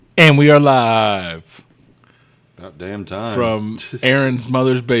And we are live About damn time. from Aaron's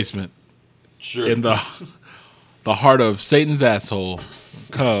mother's basement. Sure. In the heart of Satan's asshole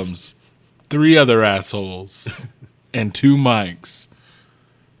comes 3 other assholes and 2 mics.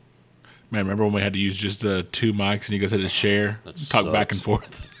 Man, remember when we had to use just 2 mics and you guys had to share, talk back and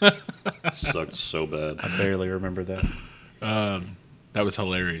forth? That sucked so bad. I barely remember that. That was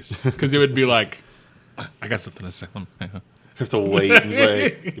hilarious. Because it would be like, I got something to say. You have to wait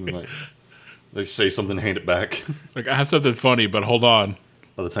and like, they say something, hand it back. Like, I have something funny, but hold on.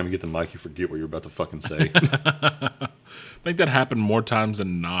 By the time you get the mic, you forget what you're about to fucking say. I think that happened more times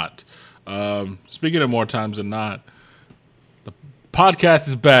than not. Speaking of more times than not, the podcast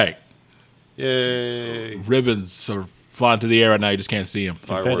is back. Yay. Ribbons are flying through the air right now. You just can't see them.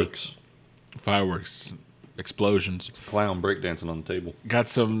 Fireworks. Explosions. Clown breakdancing on the table. Got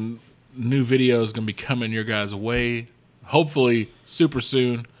some new videos going to be coming your guys' way. Hopefully, super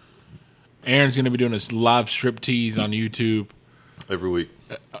soon. Aaron's going to be doing this live striptease on YouTube. Every week.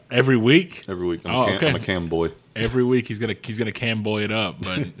 Every week? Every week. Okay. I'm a cam boy. Every week he's gonna cam boy it up,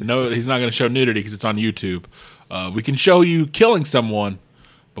 but no, he's not gonna show nudity because it's on YouTube. We can show you killing someone,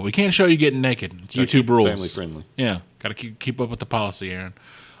 but we can't show you getting naked. It's YouTube rules. Family friendly. Yeah, gotta keep up with the policy,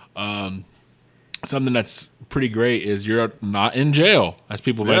 Aaron. Something that's pretty great is you're not in jail, as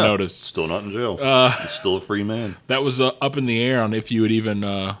people may notice. Still not in jail. I'm still a free man. That was up in the air on if you would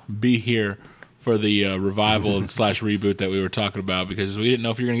even be here for the revival and / reboot that we were talking about, because we didn't know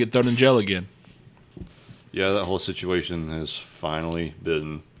if you were gonna get thrown in jail again. Yeah, that whole situation has finally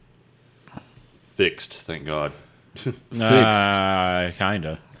been fixed, thank God.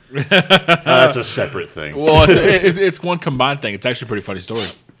 Kinda. That's a separate thing. Well, it's one combined thing. It's actually a pretty funny story.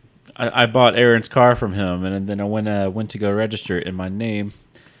 I bought Aaron's car from him, and then I went to go register it in my name.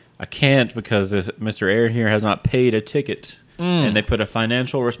 I can't because Mr. Aaron here has not paid a ticket, and they put a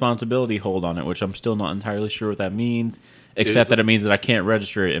financial responsibility hold on it, which I'm still not entirely sure what that means, except that it means that I can't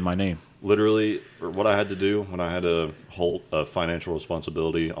register it in my name. Literally, what I had to do when I had to hold a financial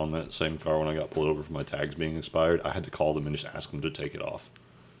responsibility on that same car when I got pulled over for my tags being expired, I had to call them and just ask them to take it off.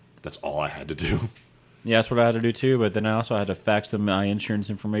 That's all I had to do. Yeah, that's what I had to do too, but then I also had to fax them my insurance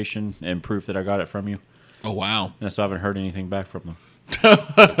information and proof that I got it from you. Oh, wow. And I still haven't heard anything back from them.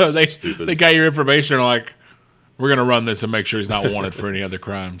 They got your information and are like, we're going to run this and make sure he's not wanted for any other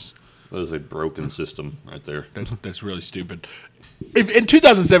crimes. That is a broken system right there. That's really stupid. In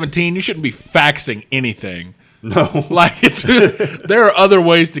 2017, you shouldn't be faxing anything. No. Like, there are other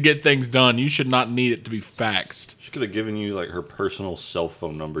ways to get things done. You should not need it to be faxed. She could have given you like her personal cell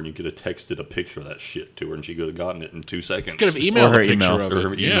phone number and you could have texted a picture of that shit to her and she could have gotten it in 2 seconds. Could have emailed a picture of it. Or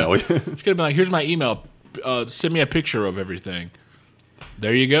her email. Yeah. She could have been like, here's my email. Send me a picture of everything.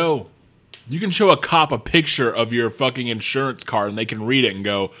 There you go. You can show a cop a picture of your fucking insurance card and they can read it and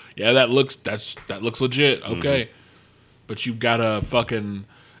go, yeah, that looks legit. Okay. Mm-hmm. But you've got to fucking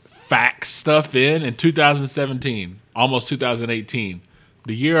fax stuff in 2017, almost 2018,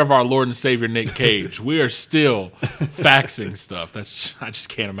 the year of our Lord and Savior Nick Cage. We are still faxing stuff. I just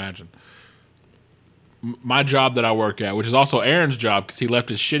can't imagine. My job that I work at, which is also Aaron's job because he left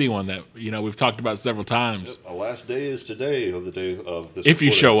his shitty one that we've talked about several times. The last day is today, or the day of this. If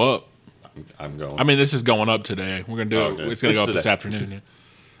you show up, I'm going. I mean, this is going up today. We're gonna do it. Okay. It's gonna go up this afternoon.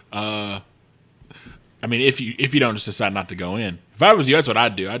 I mean, if you don't just decide not to go in. If I was you, that's what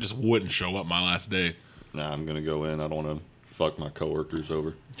I'd do. I just wouldn't show up my last day. Nah, I'm gonna go in. I don't want to fuck my coworkers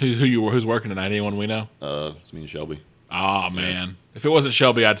over. Who's working tonight? Anyone we know? It's me and Shelby. Oh man, if it wasn't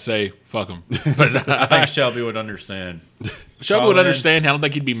Shelby, I'd say fuck him. But I think Shelby would understand. Shelby would understand. I don't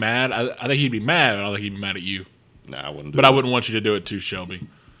think he'd be mad. I think he'd be mad. I don't think he'd be mad at you. Nah, I wouldn't. But I wouldn't want you to do it too, Shelby.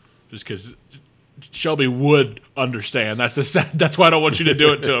 Just because Shelby would understand. That's why I don't want you to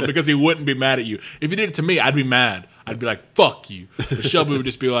do it to him, because he wouldn't be mad at you. If you did it to me, I'd be mad. I'd be like, fuck you. But Shelby would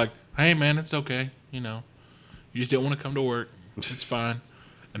just be like, hey, man, it's okay. You just didn't want to come to work. It's fine.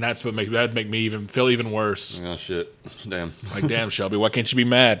 And that'd make me feel even worse. Oh, shit. Damn. Like, damn, Shelby, why can't you be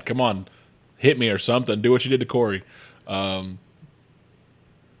mad? Come on. Hit me or something. Do what you did to Corey.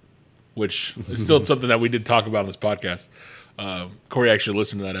 Which is still something that we did talk about on this podcast. Corey actually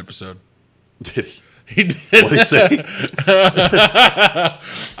listened to that episode. Did he? He did. What did he say?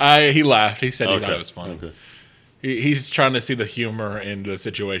 He laughed. He said he thought it was funny. Okay. He's trying to see the humor in the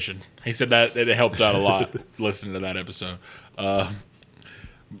situation. He said that it helped out a lot listening to that episode.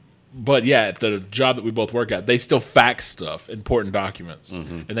 But yeah, at the job that we both work at, they still fax stuff, important documents.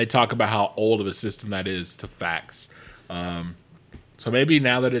 Mm-hmm. And they talk about how old of a system that is to fax. So maybe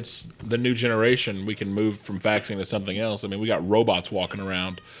now that it's the new generation, we can move from faxing to something else. I mean, we got robots walking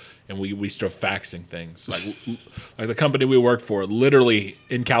around and we start faxing things. Like the company we work for, literally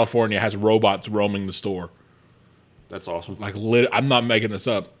in California, has robots roaming the store. That's awesome. Like I'm not making this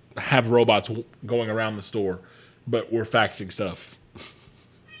up. Have robots going around the store, but we're faxing stuff.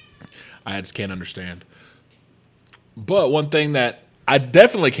 I just can't understand. But one thing that I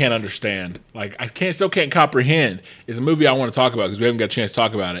definitely can't understand, like still can't comprehend, is a movie I want to talk about because we haven't got a chance to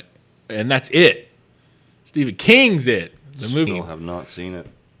talk about it, and that's It. Stephen King's It. The movie. Still have not seen it.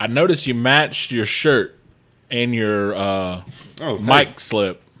 I noticed you matched your shirt and your mic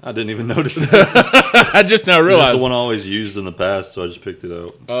slip. I didn't even notice that. I just now That's realized. the one I always used in the past, so I just picked it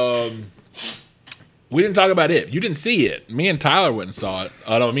out. We didn't talk about It. You didn't see it. Me and Tyler went and saw it.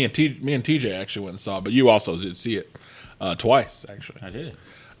 No, me and TJ actually went and saw it, but you also did see it twice, actually. I did.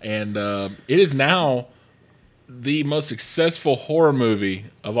 And it is now the most successful horror movie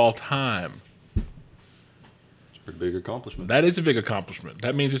of all time. It's a big accomplishment. That is a big accomplishment.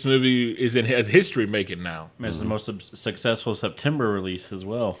 That means this movie has history making now. It's the most successful September release as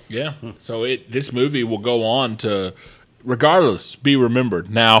well. Yeah. So this movie will go on to, regardless, be remembered.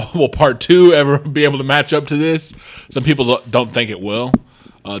 Now, will part 2 ever be able to match up to this? Some people don't think it will,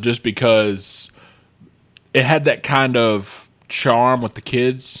 just because it had that kind of charm with the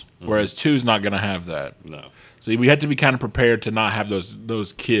kids, whereas 2 is not going to have that. No. So we have to be kind of prepared to not have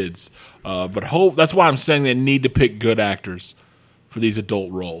those kids. But that's why I'm saying they need to pick good actors for these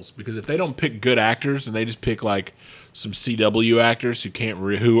adult roles, because if they don't pick good actors and they just pick like some CW actors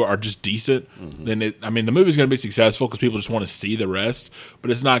who are just decent, then the movie's going to be successful because people just want to see the rest, but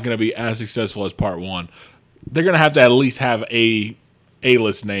it's not going to be as successful as part 1. They're going to have at least have a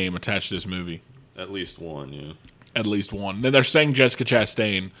A-list name attached to this movie. At least one, yeah. At least one. Then they're saying Jessica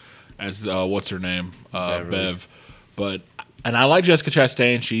Chastain as what's her name, Bev. And I like Jessica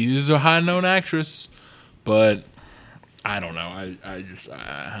Chastain. She's a high known actress, but I don't know.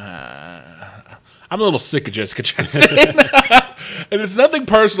 I'm a little sick of Jessica Chastain, and it's nothing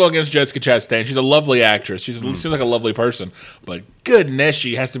personal against Jessica Chastain. She's a lovely actress. She seems like a lovely person, but goodness,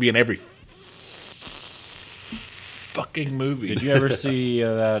 she has to be in every fucking movie. Did you ever see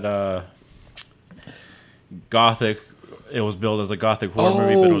that gothic? It was billed as a gothic horror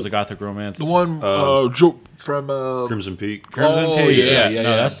movie, but it was a gothic romance. The one from Crimson Peak. Crimson Oh, Peak. yeah.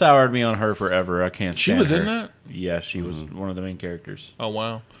 No, that soured me on her forever. I can't. She stand was her. in that? Yeah, she was one of the main characters. Oh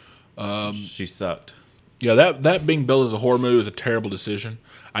wow. She sucked. Yeah, that being billed as a horror movie was a terrible decision.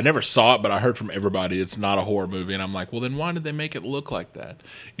 I never saw it, but I heard from everybody it's not a horror movie, and I'm like, well, then why did they make it look like that?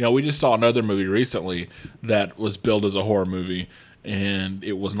 You know, we just saw another movie recently that was billed as a horror movie, and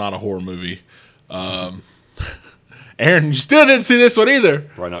it was not a horror movie. Aaron, you still didn't see this one either,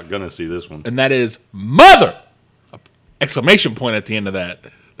 Probably not gonna see this one. and that is Mother! Exclamation point at the end of that.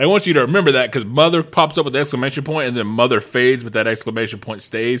 They want you to remember that because Mother pops up with the exclamation point, and then Mother fades, but that exclamation point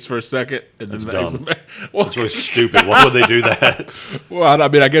stays for a second. And That's then dumb. That's really stupid. Why would they do that? Well, I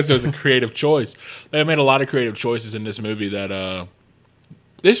mean, I guess it was a creative choice. They made a lot of creative choices in this movie that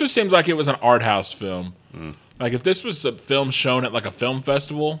this just seems like it was an art house film. Like if this was a film shown at like a film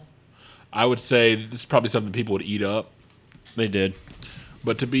festival, I would say this is probably something people would eat up. They did.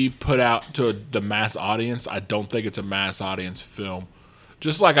 But to be put out to the mass audience, I don't think it's a mass audience film.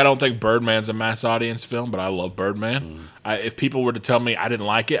 Just like I don't think Birdman's a mass audience film, but I love Birdman. If people were to tell me I didn't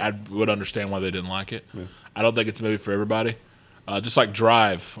like it, I would understand why they didn't like it. Yeah. I don't think it's a movie for everybody. Just like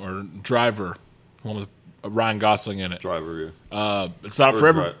Drive or Driver, one with Ryan Gosling in it. Driver, yeah. It's not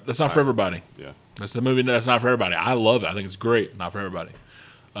for That's not for everybody. Yeah. That's the movie that's not for everybody. I love it. I think it's great. Not for everybody.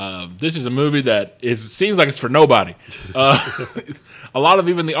 This is a movie that seems like it's for nobody. A lot of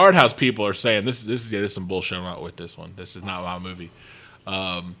even the art house people are saying this is some bullshit. I'm not with this one. This is not my movie.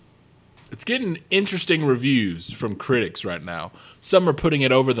 It's getting interesting reviews from critics right now. Some are putting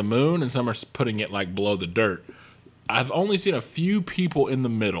it over the moon, and some are putting it like below the dirt. I've only seen a few people in the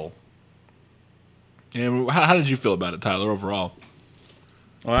middle. And how did you feel about it, Tyler, overall?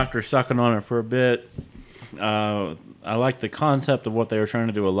 Well, after sucking on it for a bit, I liked the concept of what they were trying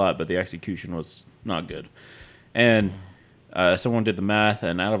to do a lot, but the execution was not good. And someone did the math,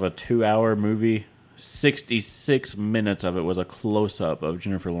 and out of a 2-hour movie, 66 minutes of it was a close-up of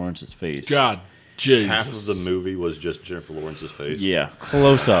Jennifer Lawrence's face. God, Jesus. Half of the movie was just Jennifer Lawrence's face. Yeah,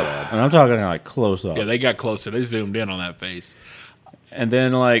 close-up. And I'm talking like close-up. Yeah, they got closer. They zoomed in on that face. And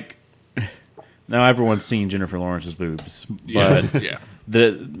then, like, now everyone's seen Jennifer Lawrence's boobs. But Yeah.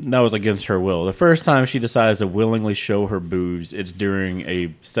 that was against her will. The first time she decides to willingly show her boobs, it's during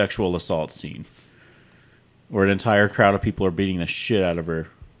a sexual assault scene – where an entire crowd of people are beating the shit out of her.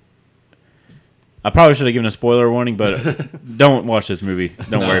 And then, like, 2 minutes later, she decides to show her boobs. It's during a sexual assault scene where an entire crowd of people are beating the shit out of her. And then, like, 2 minutes later, she decides to show her boobs. It's during a sexual assault scene where an entire crowd of people are beating the shit out of her. I probably should have given a spoiler warning, but don't watch this movie.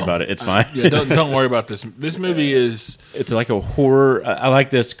 Don't worry about it. It's fine. Yeah, don't worry about this. This movie is... It's like a horror... I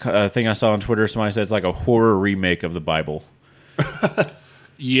like this thing I saw on Twitter. Somebody said it's like a horror remake of the Bible.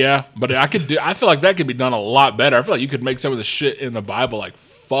 Yeah, but I feel like that could be done a lot better. I feel like you could make some of the shit in the Bible like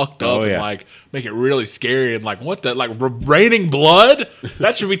fucked up and like make it really scary and like what the like raining blood?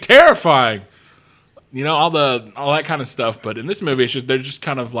 That should be terrifying. You know, all that kind of stuff. But in this movie, it's just they're just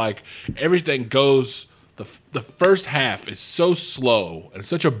kind of like everything goes. The first half is so slow and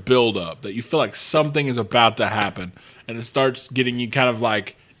such a build up that you feel like something is about to happen, and it starts getting you kind of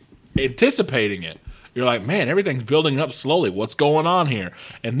like anticipating it. You're like, man, everything's building up slowly. What's going on here?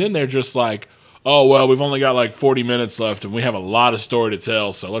 And then they're just like, oh well, we've only got like 40 minutes left, and we have a lot of story to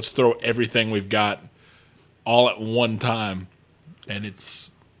tell. So let's throw everything we've got all at one time, and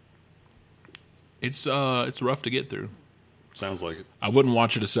it's rough to get through. Sounds like it. I wouldn't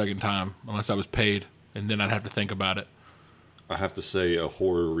watch it a second time unless I was paid, and then I'd have to think about it. I have to say, a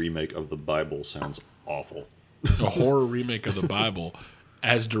horror remake of the Bible sounds awful. A horror remake of the Bible,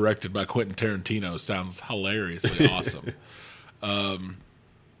 as directed by Quentin Tarantino, sounds hilariously awesome.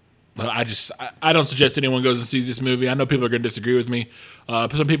 But I don't suggest anyone goes and sees this movie. I know people are going to disagree with me.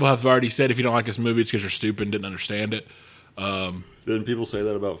 Some people have already said if you don't like this movie, it's because you're stupid and didn't understand it. Didn't people say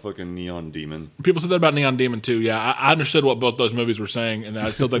that about fucking Neon Demon? People said that about Neon Demon too. Yeah, I understood what both those movies were saying, and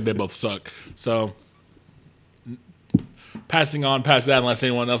I still think they both suck. So, passing on past that, unless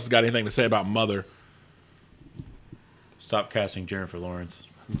anyone else has got anything to say about Mother. Stop casting Jennifer Lawrence.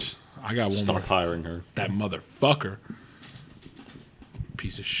 I got one more. Stop hiring her. That motherfucker.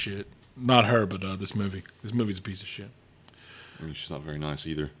 Piece of shit. Not her, but this movie. This movie's a piece of shit. I mean, she's not very nice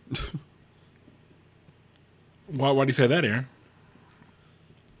either. Why do you say that, Aaron?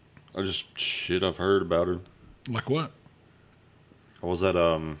 I just shit I've heard about her. Like what? What was that?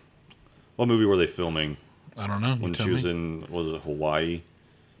 What movie were they filming I don't know. when she was in? Was it Hawaii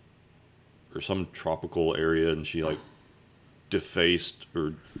or some tropical area? And she like defaced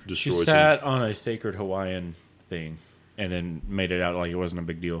or She destroyed. sat on a sacred Hawaiian thing and then made it out like it wasn't a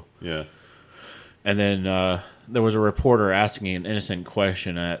big deal. Yeah. And then there was a reporter asking an innocent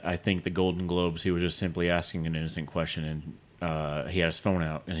question at, I think, the Golden Globes. He was just simply asking an innocent question, and he had his phone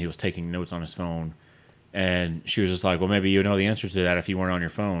out, and he was taking notes on his phone. And she was just like, well, maybe you know the answer to that if you weren't on your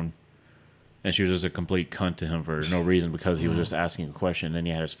phone. And she was just a complete cunt to him for no reason because he was just asking a question, and then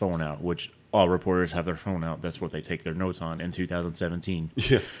he had his phone out, which all reporters have their phone out. That's what they take their notes on in 2017.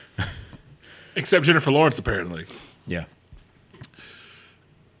 Yeah. Except Jennifer Lawrence, apparently. Yeah.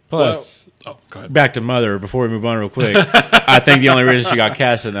 Plus, go ahead. back to Mother, before we move on real quick, I think the only reason she got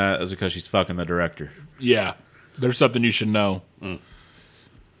cast in that is because she's fucking the director. Yeah. There's something you should know.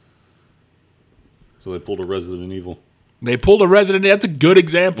 So they pulled a Resident Evil. They pulled a Resident Evil. That's a good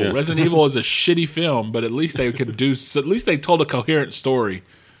example. Yeah. Resident Evil is a shitty film, but at least they could do. At least they told a coherent story.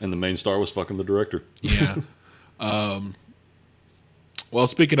 And the main star was fucking the director. Yeah. Well,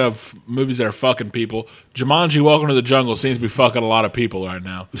 speaking of movies that are fucking people, Jumanji: Welcome to the Jungle seems to be fucking a lot of people right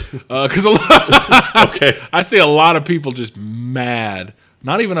now. Because Okay. I see a lot of people just mad,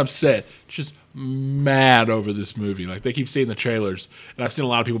 not even upset, just mad over this movie. Like they keep seeing the trailers, and I've seen a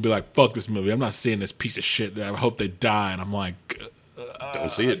lot of people be like, "Fuck this movie! I'm not seeing this piece of shit. I hope they die." And I'm like,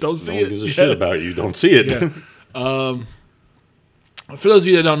 Don't see it. Don't see no it. one gives a Yeah. shit about you. Don't see it. Yeah. For those of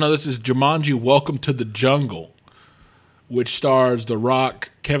you that don't know, this is Jumanji: Welcome to the Jungle, which stars The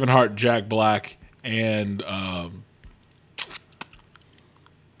Rock, Kevin Hart, Jack Black, and I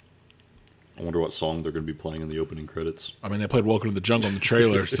wonder what song they're going to be playing in the opening credits. I mean, they played Welcome to the Jungle in the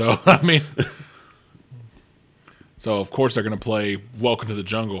trailer, so I mean, so of course they're going to play Welcome to the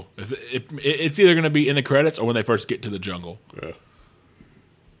Jungle. It's either going to be in the credits or when they first get to the jungle. Yeah.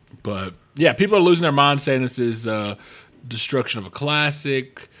 But yeah, people are losing their minds saying this is destruction of a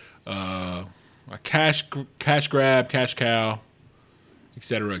classic, a cash grab, cash cow,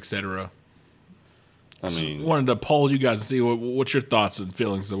 etc., etc. I mean, Wanted to poll you guys and see what your thoughts and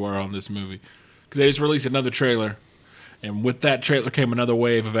feelings were on this movie, because they just released another trailer, and with that trailer came another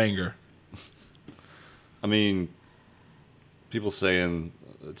wave of anger. I mean, people saying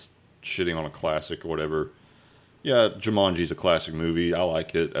it's shitting on a classic or whatever. Yeah, Jumanji's a classic movie. I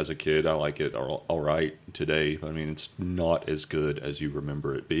liked it as a kid. I like it all right today. I mean, it's not as good as you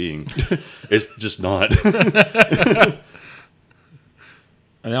remember it being. It's just not.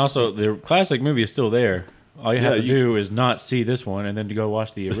 And also, the classic movie is still there. All you have to you- do is not see this one and then to go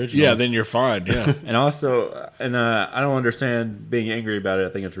watch the original. Yeah, then you're fine. Yeah, And also, I don't understand being angry about it. I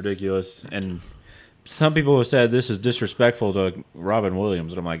think it's ridiculous. And some people have said this is disrespectful to Robin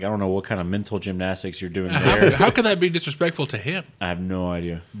Williams, and I'm like, I don't know what kind of mental gymnastics you're doing there. How can that be disrespectful to him? I have no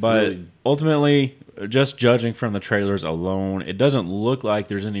idea. But ultimately, just judging from the trailers alone, it doesn't look like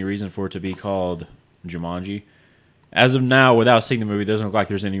there's any reason for it to be called Jumanji. As of now, without seeing the movie, it doesn't look like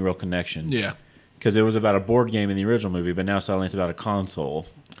there's any real connection. Yeah. Because it was about a board game in the original movie, but now suddenly it's about a console.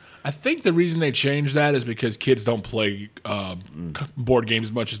 I think the reason they changed that is because kids don't play board games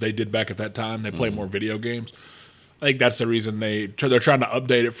as much as they did back at that time. They play more video games. I think that's the reason they're trying to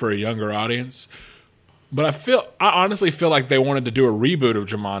update it for a younger audience. But I honestly feel like they wanted to do a reboot of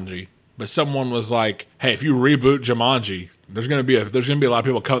Jumanji, but someone was like, "Hey, if you reboot Jumanji, there's gonna be a lot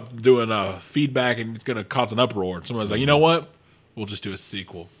of people doing feedback, and it's gonna cause an uproar." And someone was like, "You know what? We'll just do a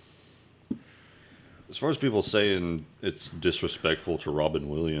sequel." As far as people saying it's disrespectful to Robin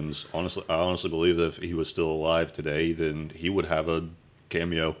Williams, I honestly believe that if he was still alive today, then he would have a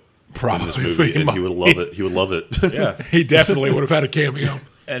cameo in this movie, and he would love it. He would love it. Yeah. He definitely would have had a cameo.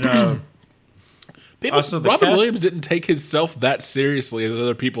 And Robin Williams didn't take himself that seriously as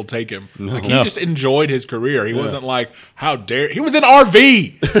other people take him. Like, he just enjoyed his career. He wasn't like, how dare he was in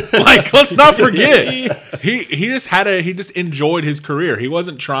RV. Like, let's not forget. He just enjoyed his career. He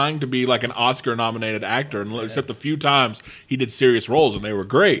wasn't trying to be like an Oscar nominated actor, except a few times he did serious roles and they were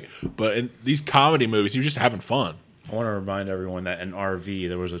great. But in these comedy movies, he was just having fun. I want to remind everyone that in RV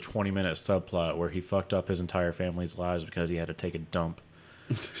there was a 20-minute subplot where he fucked up his entire family's lives because he had to take a dump.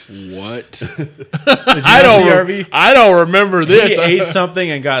 What? RV? I don't remember this. He ate something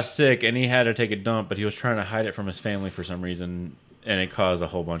and got sick, and he had to take a dump, but he was trying to hide it from his family for some reason, and it caused a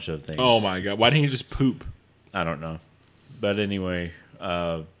whole bunch of things. Oh my god! Why didn't he just poop? I don't know. But anyway,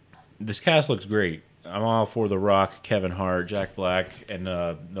 this cast looks great. I'm all for The Rock, Kevin Hart, Jack Black, and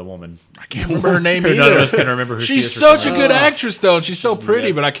the woman. I can't remember her name None of either. us can remember who she is. She's such a good actress, though, and she's so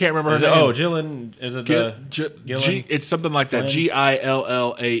pretty, but I can't remember her name. Gillian. Is it Gillan? It's something like that.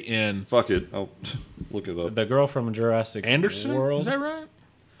 Gillan. Fuck it. I'll look it up. The girl from Jurassic Anderson? World? Is that right?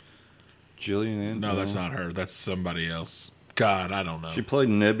 Gillian Anderson? No, that's not her. That's somebody else. God, I don't know. She played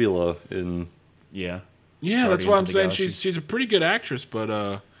Nebula in... Yeah. Yeah, that's Guardians why I'm of the saying Galaxy. she's a pretty good actress, but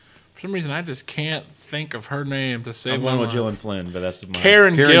for some reason I just can't think of her name to save I'm my going with life. Gillian Flynn, but that's my...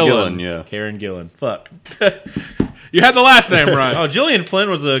 Karen Gillan. yeah. Karen Gillan. Fuck. You had the last name right. Oh, Gillian Flynn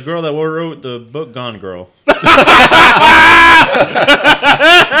was the girl that wrote the book Gone Girl.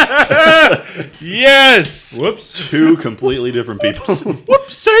 Yes. Whoops. Two completely different people.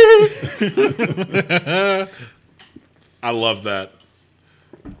 Whoopsie. I love that.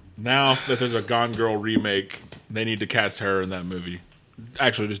 Now that there's a Gone Girl remake, they need to cast her in that movie.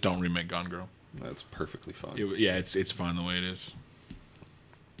 Actually, just don't remake Gone Girl. That's perfectly fine. It's fine the way it is.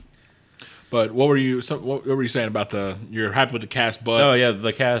 But what were you saying about you're happy with the cast? But Oh yeah,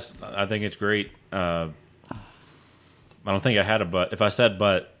 the cast. I think it's great. I don't think I had a but. If I said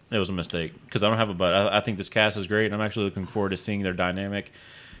but, it was a mistake because I don't have a but. I think this cast is great. I'm actually looking forward to seeing their dynamic.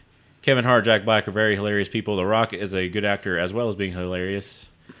 Kevin Hart, Jack Black are very hilarious people. The Rock is a good actor as well as being hilarious.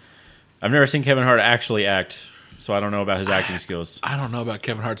 I've never seen Kevin Hart actually act, so I don't know about his acting skills. I don't know about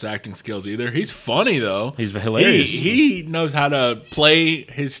Kevin Hart's acting skills either. He's funny though. He's hilarious. He knows how to play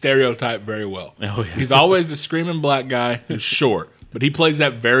his stereotype very well. Oh, yeah. He's always the screaming black guy who's short, but he plays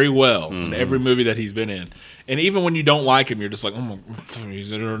that very well in every movie that he's been in. And even when you don't like him, you're just like, oh,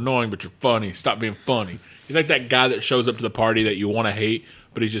 he's annoying, but you're funny. Stop being funny. He's like that guy that shows up to the party that you want to hate,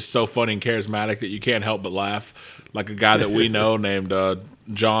 but he's just so funny and charismatic that you can't help but laugh. Like a guy that we know named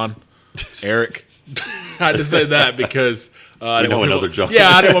John. Eric. I had to say that because I didn't want another John. Yeah,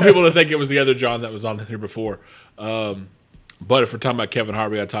 I didn't want people to think it was the other John that was on here before. But if we're talking about Kevin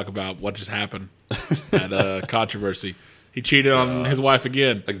Hart, we got to talk about what just happened at Controversy. He cheated on his wife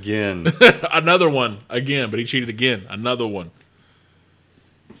again. Again. Another one again, but he cheated again. Another one.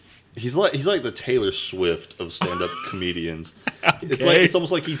 He's like the Taylor Swift of stand-up comedians. It's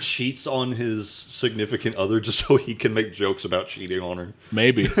almost like he cheats on his significant other just so he can make jokes about cheating on her.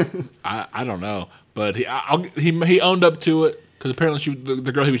 Maybe. I don't know, but he owned up to it because apparently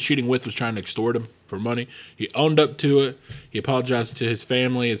the girl he was cheating with was trying to extort him for money. He owned up to it. He apologized to his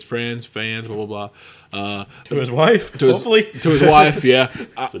family, his friends, fans, blah blah blah. To his wife, hopefully. To his wife, yeah.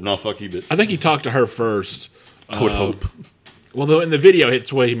 So, no, fuck you, bitch. I think he talked to her first. I would hope. Well, though in the video,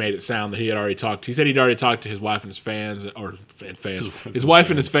 it's the way he made it sound that he had already talked. He said he'd already talked to his wife and his fans, his wife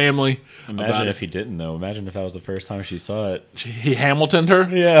and his family. Imagine if he didn't, though. Imagine if that was the first time she saw it. He Hamiltoned her.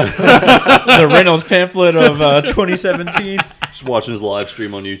 Yeah, the Reynolds pamphlet of 2017. Just watching his live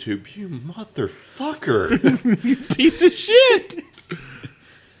stream on YouTube. You motherfucker. Piece of shit.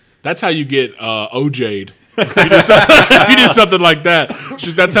 That's how you get OJ'd. If you did something like that,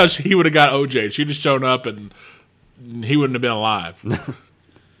 that's how he would have got OJ. She'd have shown up and he wouldn't have been alive.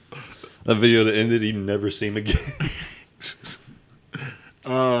 That video that ended, you never see him again.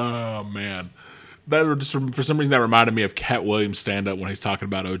 Oh man, that just for some reason that reminded me of Cat Williams' stand up when he's talking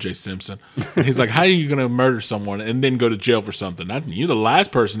about O.J. Simpson. And he's like, "How are you going to murder someone and then go to jail for something? You're the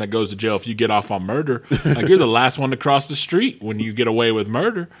last person that goes to jail if you get off on murder. Like you're the last one to cross the street when you get away with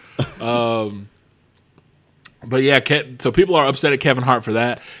murder." But yeah, so people are upset at Kevin Hart for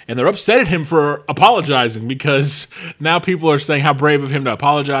that, and they're upset at him for apologizing because now people are saying how brave of him to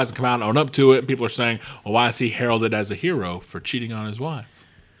apologize and come out and own up to it. And people are saying, well, why is he heralded as a hero for cheating on his wife?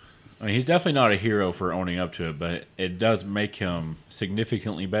 I mean, he's definitely not a hero for owning up to it, but it does make him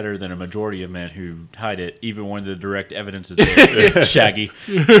significantly better than a majority of men who hide it, even when the direct evidence is there. Shaggy.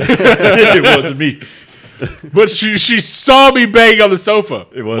 It wasn't me. But she saw me banging on the sofa.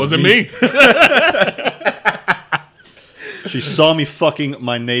 It wasn't me. She saw me fucking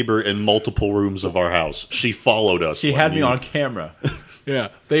my neighbor in multiple rooms of our house. She followed us. She had me on camera. Yeah,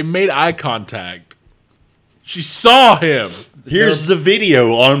 they made eye contact. She saw him. Here's the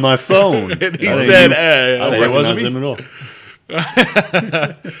video on my phone. And he said, I don't it wasn't recognize me. him at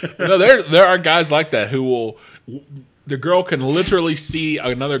all. No, there are guys like that who will. The girl can literally see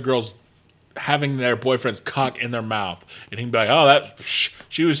another girl's having their boyfriend's cock in their mouth, and he'd be like, "Oh,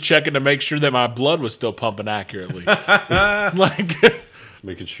 she was checking to make sure that my blood was still pumping accurately." Like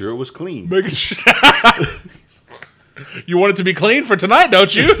Making sure it was clean. making sure. You want it to be clean for tonight,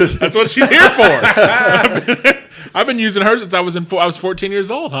 don't you? That's what she's here for. I've been using her since I was 14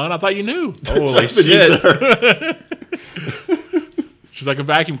 years old, hon. I thought you knew. Holy shit. She's like a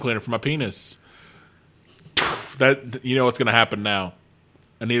vacuum cleaner for my penis. That you know what's going to happen now.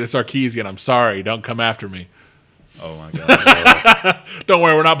 Anita Sarkeesian, I'm sorry. Don't come after me. Oh, my God. Don't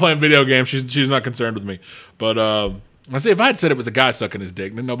worry, we're not playing video games. She's not concerned with me. But I say if I had said it was a guy sucking his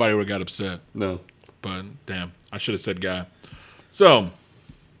dick, then nobody would have got upset. No. But damn, I should have said guy. So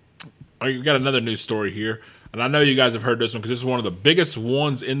we got another news story here, and I know you guys have heard this one because this is one of the biggest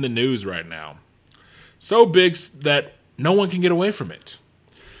ones in the news right now. So big that no one can get away from it,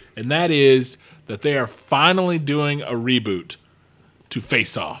 and that is that they are finally doing a reboot to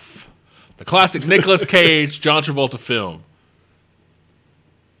Face Off, the classic Nicolas Cage, John Travolta film.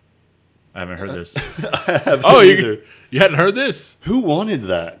 I haven't heard this. You hadn't heard this? Who wanted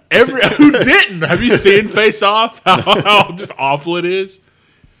that? Who didn't? Have you seen Face Off? How just awful it is.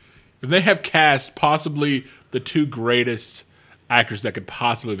 And they have cast possibly the two greatest actors that could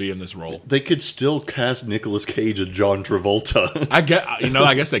possibly be in this role. They could still cast Nicolas Cage and John Travolta. I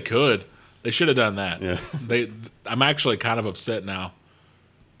guess they could. They should have done that. Yeah. I'm actually kind of upset now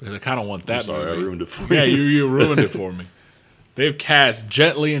because I kind of want that I'm sorry, movie. I ruined it for Yeah, you. you ruined it for me. They've cast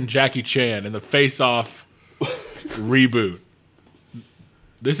Jet Li and Jackie Chan in the Face Off reboot.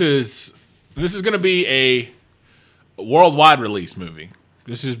 This is going to be a worldwide release movie.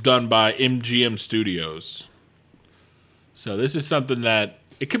 This is done by MGM Studios. So this is something that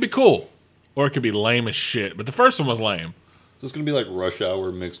it could be cool or it could be lame as shit. But the first one was lame. So it's going to be like Rush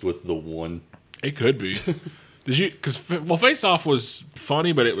Hour mixed with The One. It could be. Because Face Off was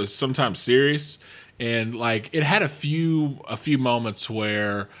funny, but it was sometimes serious, and like it had a few moments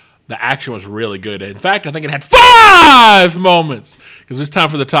where the action was really good. In fact, I think it had 5 moments because it's time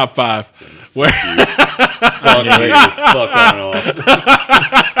for the top 5. Where Fuck you, fuck on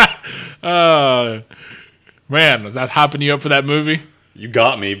off. man, is that hopping you up for that movie? You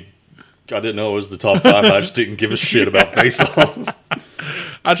got me. I didn't know it was the top 5. I just didn't give a shit about Face Off.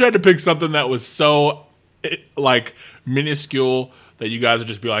 I tried to pick something that was so like minuscule that you guys would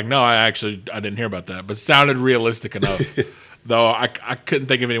just be like, no, I didn't hear about that, but sounded realistic enough. Though I couldn't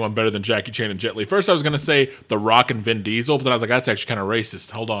think of anyone better than Jackie Chan and Jet Li. First, I was going to say The Rock and Vin Diesel, but then I was like, that's actually kind of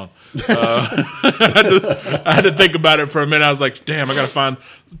racist. Hold on. I had to think about it for a minute. I was like, damn, I got to find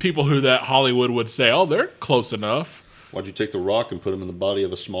people who that Hollywood would say, oh, they're close enough. Why'd you take the rock and put him in the body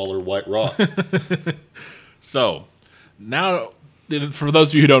of a smaller white rock? So, now, for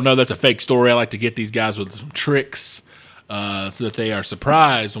those of you who don't know, that's a fake story. I like to get these guys with some tricks so that they are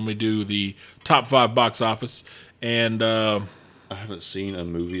surprised when we do the top 5 box office. And I haven't seen a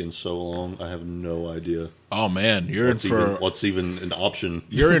movie in so long. I have no idea. oh man, What's even an option?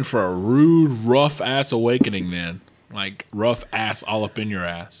 you're in for a rude, rough ass awakening, man. Like rough ass all up in your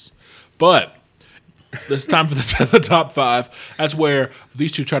ass. But this time for the top 5. That's where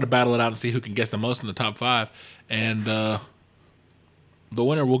these two try to battle it out and see who can guess the most in the top 5. And the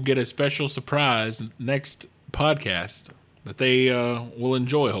winner will get a special surprise next podcast that they will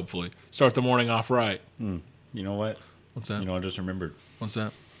enjoy. Hopefully, start the morning off right. You know what? What's that? You know, I just remembered. What's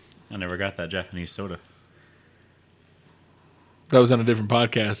that? I never got that Japanese soda. That was on a different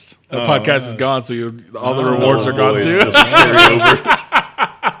podcast. That podcast is gone, so all the rewards are gone boy, too. doesn't carry over.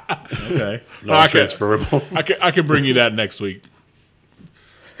 Okay. Non-transferable. I can bring you that next week.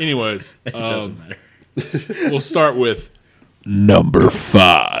 Anyways, It doesn't matter. we'll start with number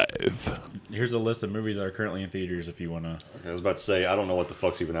 5. Here's a list of movies that are currently in theaters if you want to. I was about to say, I don't know what the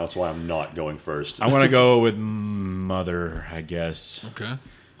fuck's even out, that's why I'm not going first. I want to go with Mother, I guess. Okay.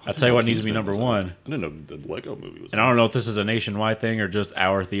 I'll tell you what needs to be number one. I didn't know the Lego movie was. And I don't know if this is a nationwide thing or just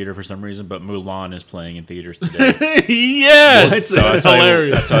our theater for some reason, but Mulan is playing in theaters today. Yes, So that's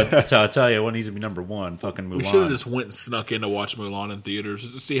hilarious. So I'll tell you what needs to be number one. Fucking Mulan. We should have just went and snuck in to watch Mulan in theaters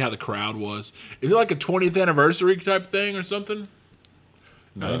just to see how the crowd was. Is it like a 20th anniversary type thing or something?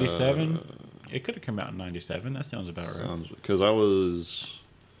 97. It could have come out in 97. That sounds about right. Because I was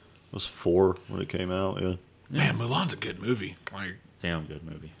 4 when it came out. Yeah. Man, Mulan's a good movie. Like, Damn good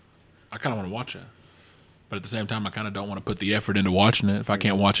movie. I kind of want to watch it, but at the same time, I kind of don't want to put the effort into watching it if I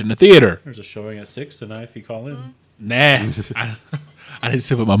can't watch it in the theater. There's a showing at 6 tonight if you call in. Nah, I didn't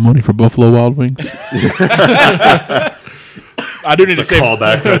save up my money for Buffalo Wild Wings. I do need to save.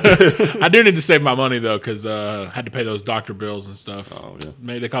 Callback. I do need to save my money though, because I had to pay those doctor bills and stuff. Oh yeah.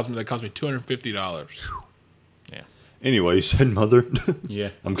 Maybe they cost me $250. Anyway, you said Mother. Yeah.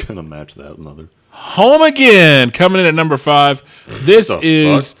 I'm gonna match that Mother. Home Again coming in at number 5. This The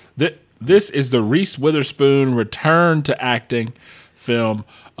is this is the Reese Witherspoon return to acting film.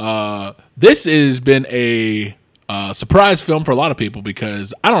 This has been a surprise film for a lot of people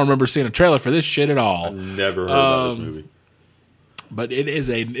because I don't remember seeing a trailer for this shit at all. Never heard about this movie. But it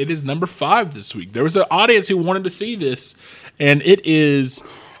is number 5 this week. There was an audience who wanted to see this, and it is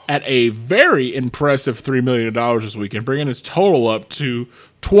at a very impressive $3 million this weekend, bringing its total up to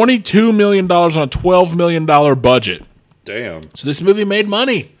 $22 million on a $12 million budget. Damn. So this movie made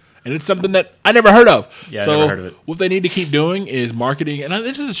money, and it's something that I never heard of. Yeah, I so never heard of it. What they need to keep doing is marketing, and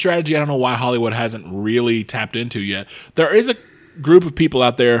this is a strategy I don't know why Hollywood hasn't really tapped into yet. There is a group of people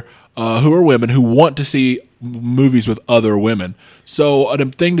out there who are women who want to see movies with other women. So a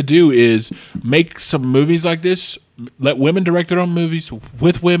thing to do is make some movies like this. Let women direct their own movies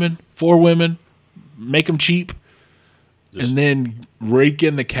with women, for women, make them cheap, and then rake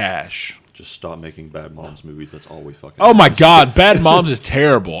in the cash. Just stop making Bad Moms movies. That's all we fucking. Oh my God, Bad Moms is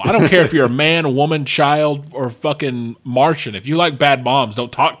terrible. I don't care if you're a man, woman, child, or fucking Martian. If you like Bad Moms,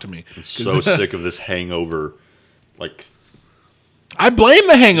 don't talk to me. I'm so sick of this hangover. Like, I blame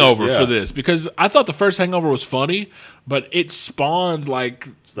The Hangover Yeah. for this because I thought the first Hangover was funny, but it spawned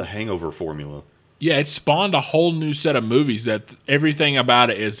it's the hangover formula. it spawned a whole new set of movies that everything about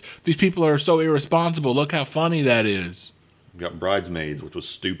it is these people are so irresponsible. Look how funny that is. We got Bridesmaids, which was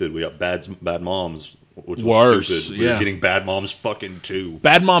stupid. We got Bad Moms, which was Worse, stupid. yeah. We're getting Bad Moms fucking 2.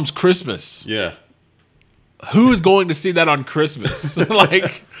 Bad Moms Christmas. Yeah. Who is going to see that on Christmas?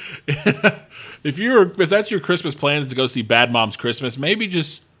 Like, if that's your Christmas plan is to go see Bad Moms Christmas, maybe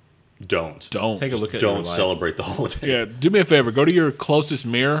just don't. Take a look at your Don't life. celebrate the holiday. Yeah, do me a favor. Go to your closest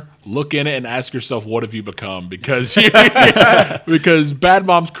mirror, look in it, and ask yourself, "What have you become?" Because because Bad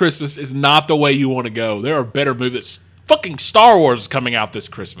Moms Christmas is not the way you want to go. There are better movies. Fucking Star Wars is coming out this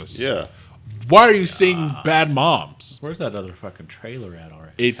Christmas. Yeah. Why are you seeing Bad Moms? Where's that other fucking trailer at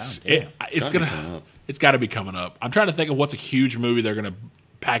already? It's God damn. it's got to be coming up. I'm trying to think of what's a huge movie they're gonna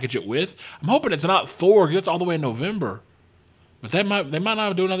package it with. I'm hoping it's not Thor because it's all the way in November. But they might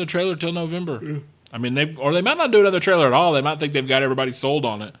not do another trailer till November. I mean, they might not do another trailer at all. They might think they've got everybody sold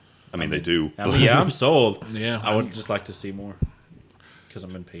on it. I mean, they do. I mean, yeah, I'm sold. Yeah. I would just like to see more because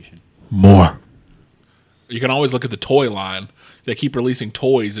I'm impatient. More. You can always look at the toy line. They keep releasing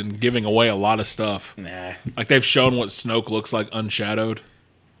toys and giving away a lot of stuff. Nah, Like they've shown what Snoke looks like unshadowed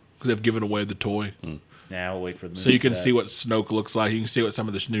because they've given away the toy. I'll wait for the So you can see what Snoke looks like. You can see what some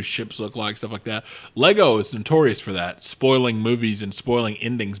of the new ships look like, stuff like that. Lego is notorious for that, spoiling movies and spoiling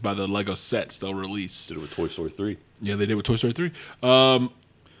endings by the Lego sets they'll release. Did it with Toy Story 3. Yeah, they did with Toy Story 3.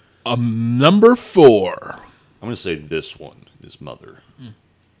 Number 4. I'm going to say this one is Mother.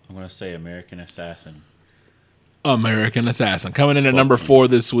 I'm going to say American Assassin. American Assassin coming in at number 4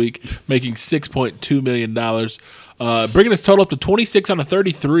 this week, making $6.2 million, bringing its total up to 26 on a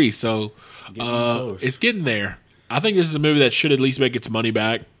 33. So close. it's getting there. I think this is a movie that should at least make its money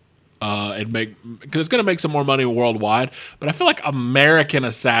back and because it's going to make some more money worldwide. But I feel like American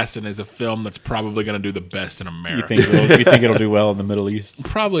Assassin is a film that's probably going to do the best in You America. think it'll do well in the Middle East?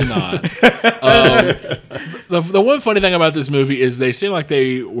 Probably not. The one funny thing about this movie is they seem like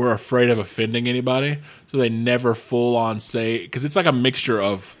they were afraid of offending anybody, so they never full on say, because it's like a mixture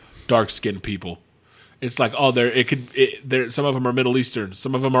of dark skinned people. It's like, oh, some of them are Middle Eastern,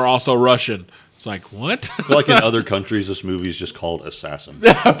 some of them are also Russian. It's like, what? I feel like in other countries, this movie is just called Assassin.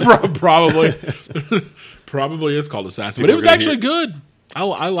 Probably, probably is called Assassin, but it was actually good.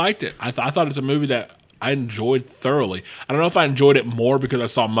 I liked it. I thought it's a movie that I enjoyed thoroughly. I don't know if I enjoyed it more because I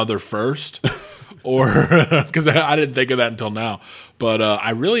saw Mother first, or because I didn't think of that until now. But I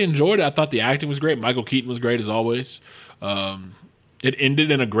really enjoyed it. I thought the acting was great. Michael Keaton was great as always. It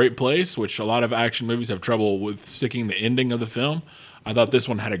ended in a great place, which a lot of action movies have trouble with sticking the ending of the film. I thought this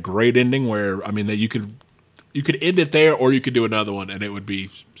one had a great ending where, I mean, that you could end it there or you could do another one and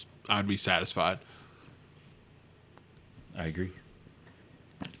I'd be satisfied. I agree.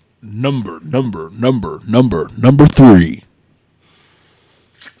 Number 3.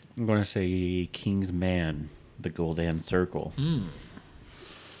 I'm going to say King's Man, The Golden Circle. I'm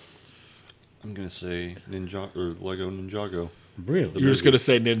going to say Lego Ninjago. Really? You're just going to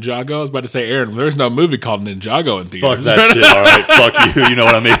say Ninjago? I was about to say, Aaron, there's no movie called Ninjago in theaters. Fuck that shit, all right. Fuck you. You know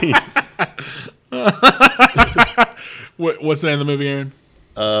what I mean? What's the name of the movie, Aaron?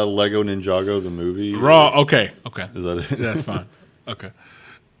 Lego Ninjago, the movie. Raw. Okay. Is that it? That's fine. Okay.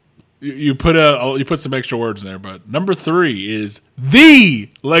 You put some extra words in there, but number 3 is the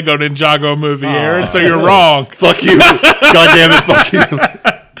Lego Ninjago movie, Aaron. So you're wrong. Fuck you. God damn it. Fuck you.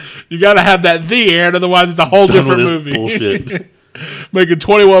 You got to have that the, Aaron. Otherwise, it's a whole different movie. Bullshit. Making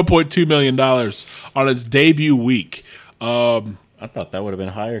 $21.2 million on its debut week. I thought that would have been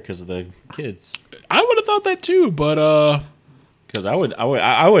higher because of the kids. I would have thought that too, but because I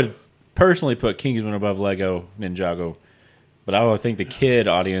would personally put Kingsman above Lego Ninjago, but I would think the kid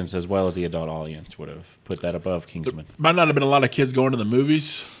audience as well as the adult audience would have put that above Kingsman. Might not have been a lot of kids going to the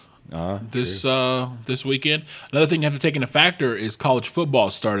movies this weekend. Another thing you have to take into factor is college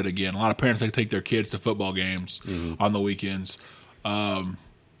football started again. A lot of parents like to take their kids to football games on the weekends, or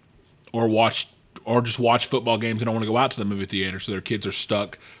just watch football games and don't want to go out to the movie theater, so their kids are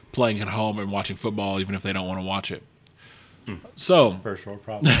stuck playing at home and watching football even if they don't want to watch it. So First world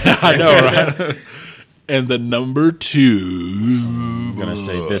problem. I know, right? And the number 2, I'm gonna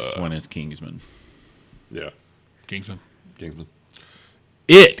say this one is Kingsman. Yeah. Kingsman.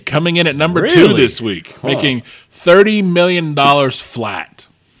 It coming in at number 2 this week, making $30 million flat.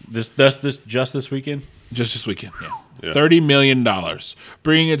 This just this weekend? Just this weekend, yeah. $30 million,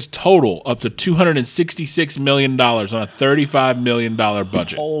 bringing its total up to $266 million on a $35 million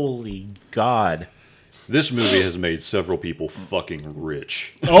budget. Holy God. This movie has made several people fucking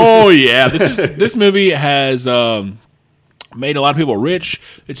rich. Oh, yeah. This movie has made a lot of people rich.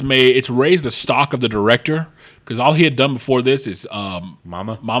 It's raised the stock of the director. Because all he had done before this is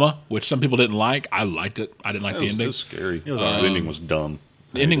Mama, which some people didn't like. I liked it. I didn't like the ending. It was scary. The ending was dumb.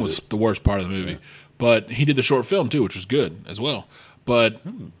 The ending was the worst part of the movie. Yeah. But he did the short film, too, which was good as well. But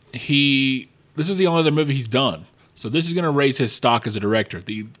this is the only other movie he's done. So this is going to raise his stock as a director.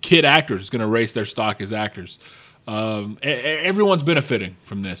 The kid actors is going to raise their stock as actors. Everyone's benefiting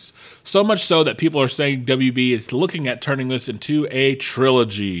from this. So much so that people are saying WB is looking at turning this into a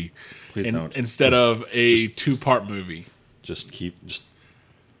trilogy. Please don't. Instead of a 2-part movie. Just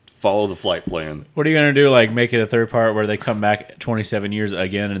follow the flight plan. What are you going to do? Like make it a 3rd part where they come back 27 years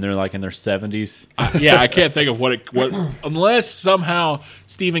again and they're like in their 70s? I can't think of what unless somehow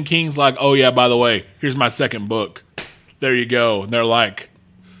Stephen King's like, oh yeah, by the way, here's my 2nd book. There you go. And they're like,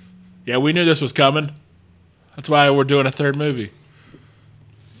 yeah, we knew this was coming. That's why we're doing a 3rd movie. I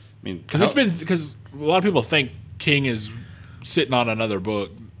mean, because a lot of people think King is sitting on another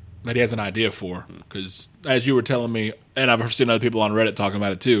book that he has an idea for. Because as you were telling me, and I've seen other people on Reddit talking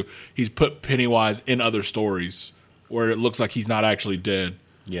about it too, he's put Pennywise in other stories where it looks like he's not actually dead.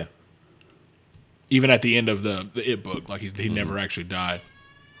 Yeah. Even at the end of the It book, like he never actually died.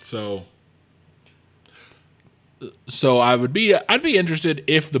 So I'd be interested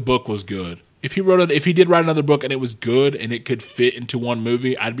if the book was good. If he did write another book and it was good and it could fit into one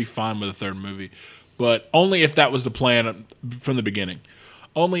movie, I'd be fine with a 3rd movie. But only if that was the plan from the beginning.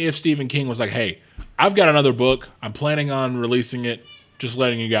 Only if Stephen King was like, hey, I've got another book. I'm planning on releasing it. Just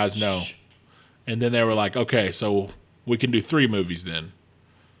letting you guys know. And then they were like, okay, so we can do 3 movies then.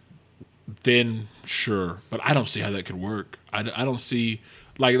 Then, sure. But I don't see how that could work. I don't see...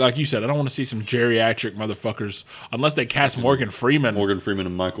 Like you said, I don't want to see some geriatric motherfuckers unless they cast Morgan Freeman.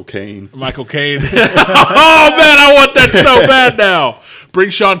 And Michael Caine. Oh, man, I want that so bad now.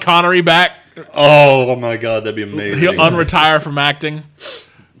 Bring Sean Connery back. Oh, my God, that'd be amazing. He'll unretire from acting.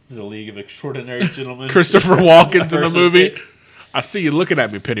 The League of Extraordinary Gentlemen. Christopher Walken's in the movie. I see you looking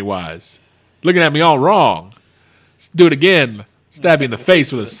at me, Pennywise. Looking at me all wrong. Let's do it again. Stab you in the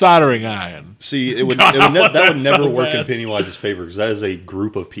face with a soldering iron. See, that would that's never so work bad. in Pennywise's favor because that is a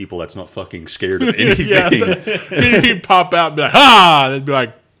group of people that's not fucking scared of anything. He'd pop out and be like, "Ha!" And they'd be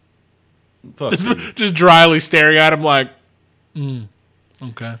like, Fuck you. just dryly staring at him like, okay.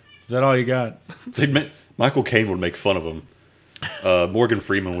 Is that all you got? Michael Caine would make fun of him. Morgan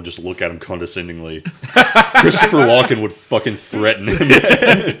Freeman would just look at him condescendingly. Christopher Walken would fucking threaten him.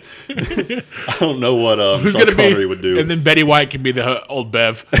 I don't know what Who's Sean gonna Connery be? would do. And then Betty White can be the old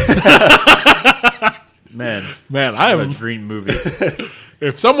Bev. Man, Man, I what a am. dream movie.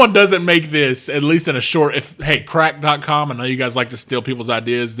 If someone doesn't make this, at least in a short, crack.com, I know you guys like to steal people's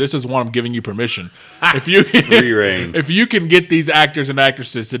ideas. This is one I'm giving you permission. If you Free reign. if you can get these actors and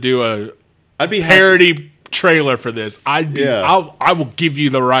actresses to do a I'd be happy. parody trailer for this, I Yeah. will give you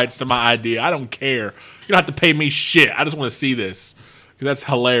the rights to my idea. I don't care. You don't have to pay me shit. I just want to see this because that's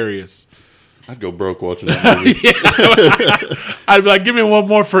hilarious. I'd go broke watching that movie. I'd be like, give me one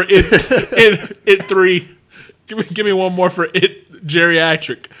more for it 3. Give me one more for it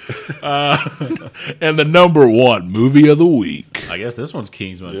geriatric. And the number 1 movie of the week. I guess this one's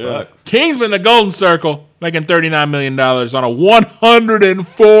Kingsman. Yeah. Fuck. Kingsman: The Golden Circle, making $39 million on a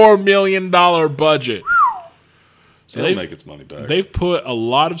 $104 million budget. So It'll make its money back. they've put a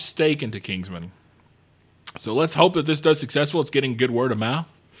lot of stake into Kingsman. So let's hope that this does successful. It's getting good word of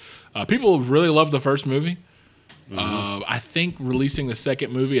mouth. People really loved the first movie. I think releasing the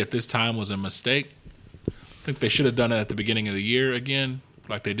second movie at this time was a mistake. I think they should have done it at the beginning of the year again,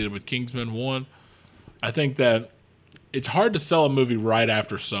 like they did with Kingsman 1. I think that it's hard to sell a movie right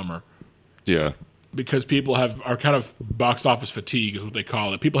after summer Yeah. because people are kind of box office fatigue is what they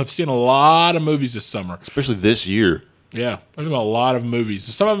call it. People have seen a lot of movies this summer. Especially this year. Yeah, there's been a lot of movies.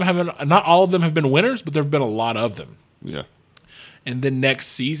 Some of them haven't, not all of them have been winners, but there have been a lot of them. Yeah. And then next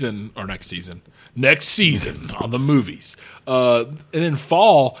season on the movies. And then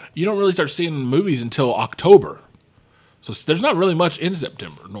fall, you don't really start seeing movies until October. So there's not really much in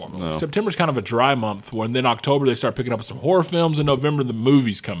September normally. No. September's kind of a dry month. When then October they start picking up some horror films. In November the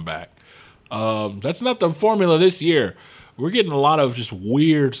movies come back. That's not the formula this year. We're getting a lot of just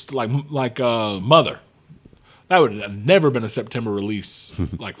weird like Mother. That would have never been a September release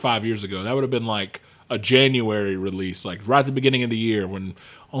like 5 years ago. That would have been like a January release, like right at the beginning of the year when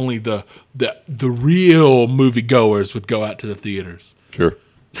only the real moviegoers would go out to the theaters. Sure.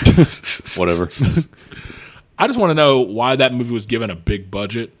 Whatever. I just want to know why that movie was given a big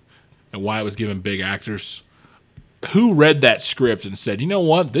budget and why it was given big actors. Who read that script and said, you know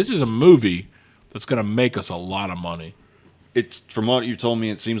what, this is a movie that's going to make us a lot of money? It's from what you told me,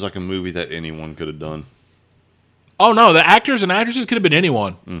 it seems like a movie that anyone could have done. Oh, no, the actors and actresses could have been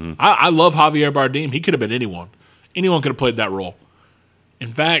anyone. Mm-hmm. I love Javier Bardem. He could have been anyone. Anyone could have played that role.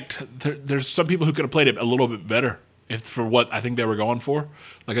 In fact, there's some people who could have played it a little bit better for what I think they were going for.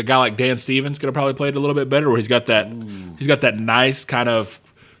 Like a guy like Dan Stevens could have probably played it a little bit better, where he's got that nice kind of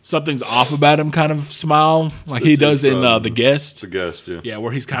something's off about him kind of smile, like he does in The Guest. The Guest, yeah. Yeah,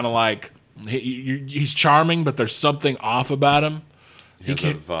 where he's kind of like he's charming, but there's something off about him. He has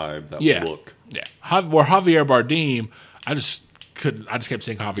that vibe, that look. Yeah, where Javier Bardem, I just kept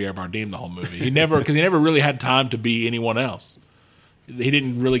saying Javier Bardem the whole movie. He never really had time to be anyone else. He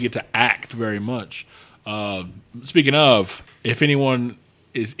didn't really get to act very much. Speaking of, if anyone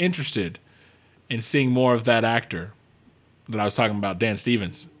is interested in seeing more of that actor that I was talking about, Dan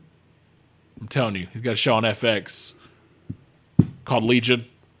Stevens, I'm telling you, he's got a show on FX called Legion.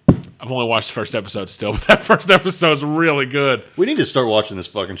 I've only watched the first episode still, but that first episode is really good. We need to start watching this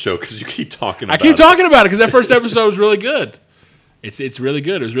fucking show because you keep talking about it. I keep talking about it because that first episode was really good. It's really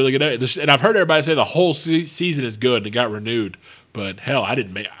good. It was really good. And I've heard everybody say the whole season is good and it got renewed. But hell, I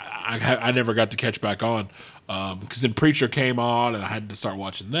never got to catch back on because then Preacher came on and I had to start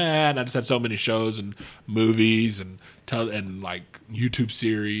watching that. And I just had so many shows and movies and like YouTube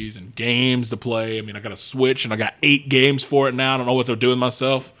series and games to play. I mean, I got a Switch and I got 8 games for it now. I don't know what they're doing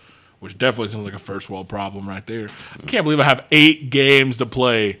myself, which definitely sounds like a first world problem right there. I can't believe I have 8 games to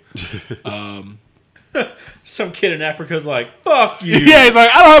play. Some kid in Africa's like, fuck you. Yeah, he's like,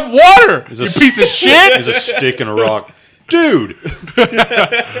 I don't have water, you piece of shit. There's a stick and a rock. Dude!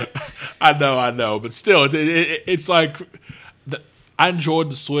 I know, but still, it's like I enjoyed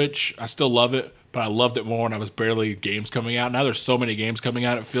the Switch. I still love it, but I loved it more when I was barely games coming out. Now there's so many games coming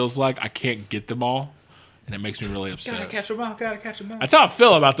out, it feels like I can't get them all, and it makes me really upset. Gotta catch them all. That's how I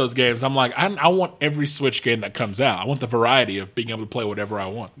feel about those games. I'm like, I want every Switch game that comes out. I want the variety of being able to play whatever I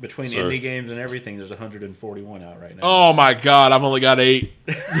want. Between indie games and everything, there's 141 out right now. Oh my God, I've only got 8.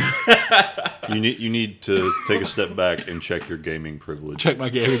 You need to take a step back and check your gaming privilege. Check my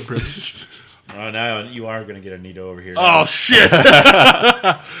gaming privilege. Oh, now you are going to get Anita over here. Oh, shit.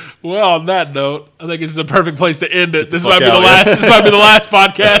 Well, on that note, I think this is a perfect place to end it. This might be the last. This might be the last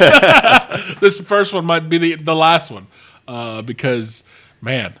podcast. This first one might be the last one. Because,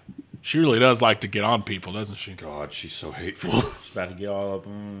 man, she really does like to get on people, doesn't she? God, she's so hateful. She's about to get all up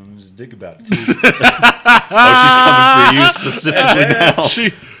on his dick about it. Oh, she's coming for you specifically now.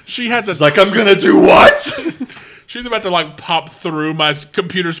 She has a... It's like, I'm going to do what? She's about to, like, pop through my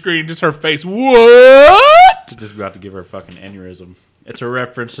computer screen, just her face. What? Just about to give her a fucking aneurysm. It's a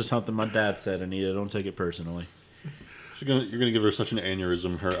reference to something my dad said, Anita. Don't take it personally. You're gonna give her such an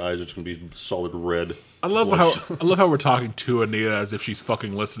aneurysm. Her eyes are just gonna be solid red. I love how we're talking to Anita as if she's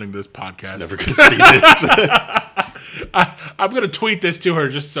fucking listening to this podcast. Never gonna see this. I'm gonna tweet this to her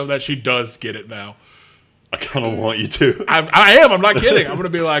just so that she does get it now. I kind of want you to. I am. I'm not kidding. I'm gonna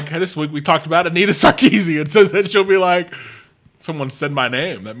be like, hey, this week we talked about Anita Sarkeesian, so then she'll be like, someone said my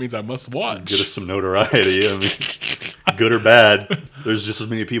name. That means I must watch. Get us some notoriety. I mean, good or bad, there's just as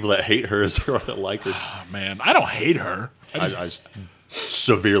many people that hate her as there are that like her. Oh, man, I don't hate her. I just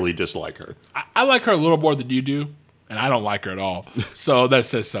severely dislike her. I like her a little more than you do, and I don't like her at all. So that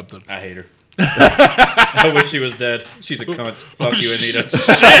says something. I hate her. I wish she was dead. She's a cunt. Fuck you, Anita.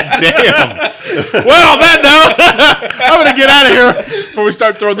 Damn. Well, on that note, I'm going to get out of here before we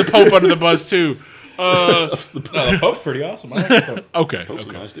start throwing the Pope under the bus, too. No, the Pope's pretty awesome. I like the Pope. Okay. Pope's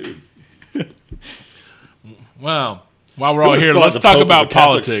a nice dude. Well, while we're all here, Thought let's the talk Pope of about the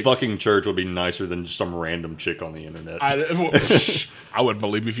Catholic politics. Fucking church would be nicer than just some random chick on the internet. I wouldn't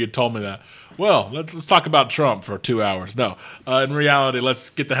believe if you had told me that. Well, let's talk about Trump for 2 hours. No, in reality, let's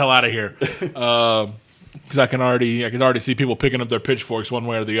get the hell out of here. Because I can already see people picking up their pitchforks one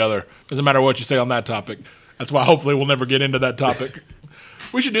way or the other. Doesn't matter what you say on that topic. That's why hopefully we'll never get into that topic.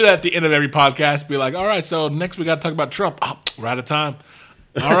 We should do that at the end of every podcast. Be like, all right, so next we got to talk about Trump. Oh, we're out of time.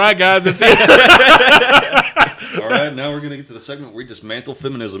 All right, guys, that's it. All right, now we're going to get to the segment where we dismantle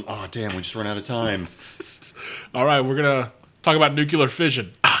feminism. Oh, damn, we just ran out of time. All right, we're going to talk about nuclear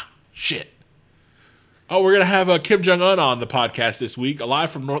fission. Shit. Oh, we're going to have Kim Jong-un on the podcast this week,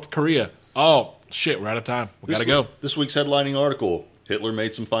 live from North Korea. Oh, shit, we're out of time. We got to go. This week's headlining article, Hitler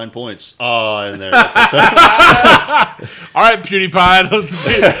made some fine points. And there. All right, PewDiePie, let's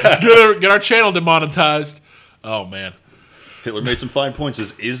get our channel demonetized. Oh, man. Hitler made some fine points.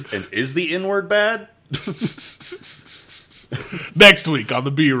 Is the N-word bad? Next week on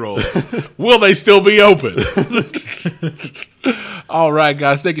the B-Rolls. Will they still be open? All right,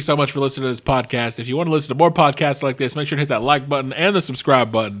 guys. Thank you so much for listening to this podcast. If you want to listen to more podcasts like this, make sure to hit that like button and the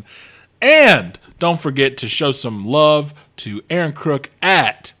subscribe button. And don't forget to show some love to Aaron Crook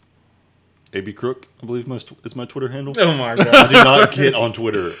at AB Crook, I believe is my Twitter handle. Oh, my God. I do not get on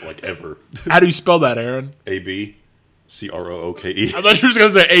Twitter, like, ever. How do you spell that, Aaron? AB CROOKE. I thought you were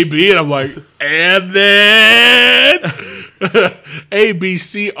going to say AB, and I'm like, and then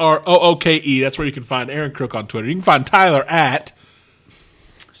ABCROOKE. That's where you can find Aaron Crook on Twitter. You can find Tyler at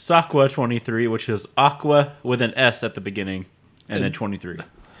Sakwa23, which is Aqua with an S at the beginning, and then 23.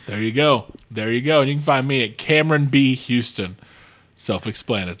 There you go. There you go. And you can find me at Cameron B. Houston.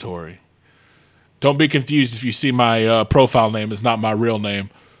 Self-explanatory. Don't be confused if you see my profile name is not my real name.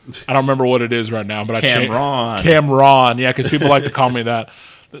 I don't remember what it is right now, but Cameron. Yeah, because people like to call me that.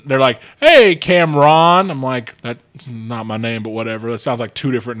 They're like, "Hey, Cameron." I'm like, "That's not my name, but whatever." That sounds like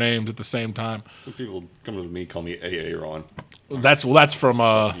two different names at the same time. Some people come to me, call me AA Ron. That's from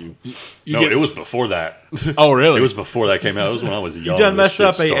it was before that. Oh, really? It was before that came out. It was when I was young. You done messed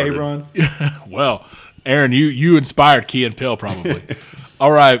up, AA Ron. Well, Aaron, you inspired Key and Peele probably.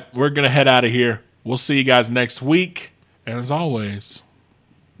 All right, we're gonna head out of here. We'll see you guys next week, and as always,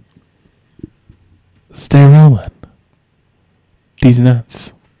 stay rolling. These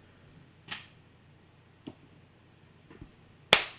nuts.